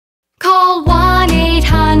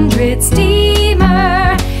800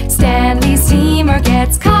 Steemer. Stanley Steemer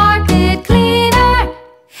gets carpet cleaner.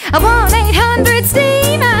 1-800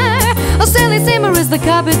 Steemer. Oh, Stanley Steemer is the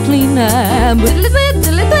carpet cleaner.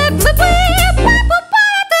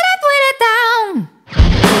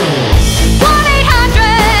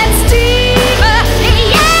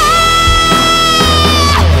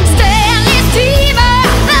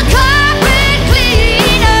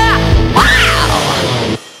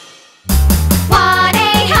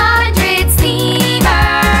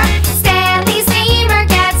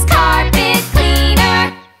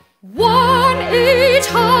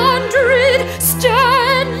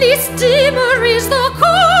 Stanley Steemer is the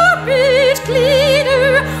carpet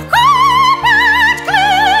cleaner. Carpet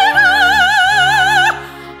cleaner.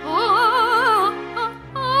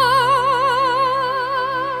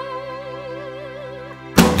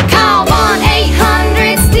 Call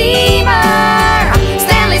 1-800 Steemer.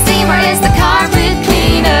 Stanley Steemer is the carpet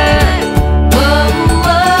cleaner. Whoa,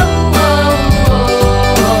 whoa,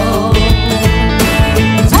 whoa, whoa.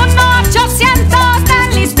 1-800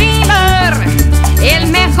 Stanley Steemer. El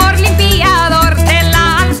mejor limpiador de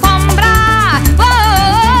la alfombra.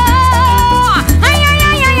 Oh, ay, ay,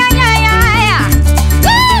 ay, ay, ay, ay, ay.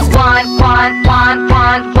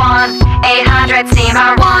 1-800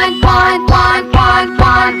 Steemer.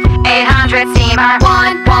 1-800 Steemer.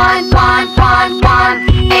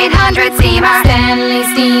 800 Steemer. Stanley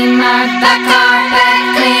Steemer.